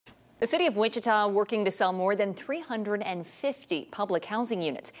The city of Wichita working to sell more than 350 public housing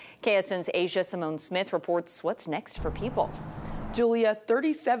units. KSN's Asia Simone Smith reports what's next for people. Julia,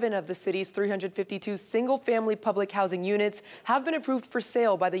 37 of the city's 352 single-family public housing units have been approved for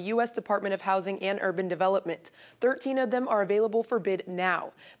sale by the U.S. Department of Housing and Urban Development. 13 of them are available for bid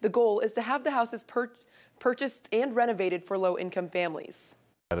now. The goal is to have the houses purchased and renovated for low-income families.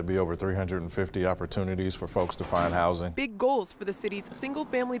 That'll be over 350 opportunities for folks to find housing. Big goals for the city's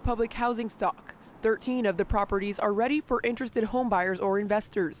single-family public housing stock. 13 of the properties are ready for interested homebuyers or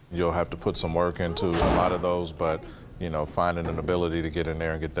investors. You'll have to put some work into a lot of those, but finding an ability to get in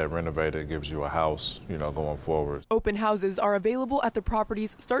there and get that renovated gives you a house, going forward. Open houses are available at the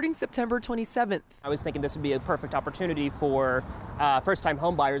properties starting September 27th. I was thinking this would be a perfect opportunity for first-time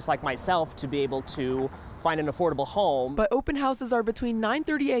home buyers like myself to be able to find an affordable home. But open houses are between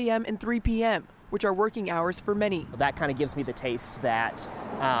 9:30 a.m. and 3 p.m., which are working hours for many. That kind of gives me the taste that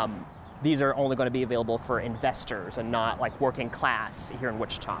these are only going to be available for investors and not like working class here in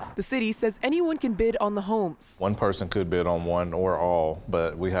Wichita. The city says anyone can bid on the homes. One person could bid on one or all,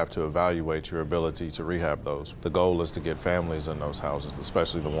 but we have to evaluate your ability to rehab those. The goal is to get families in those houses,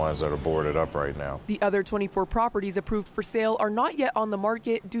 especially the ones that are boarded up right now. The other 24 properties approved for sale are not yet on the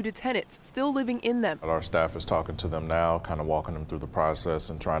market due to tenants still living in them. Our staff is talking to them now, kind of walking them through the process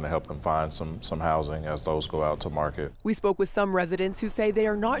and trying to help them find some housing as those go out to market. We spoke with some residents who say they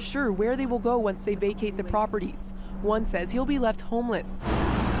are not sure where they will go once they vacate the properties. One says he'll be left homeless.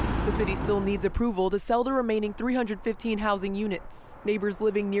 The city still needs approval to sell the remaining 315 housing units. Neighbors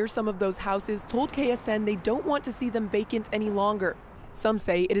living near some of those houses told KSN they don't want to see them vacant any longer. Some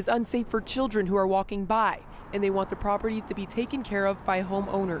say it is unsafe for children who are walking by, and they want the properties to be taken care of by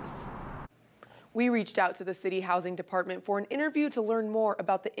homeowners. We reached out to the city housing department for an interview to learn more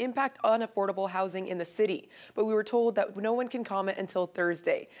about the impact on affordable housing in the city, but we were told that no one can comment until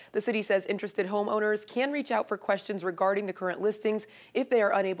Thursday. The city says interested homeowners can reach out for questions regarding the current listings if they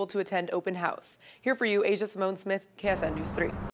are unable to attend open house. Here for you, Asia Simone Smith, KSN News 3.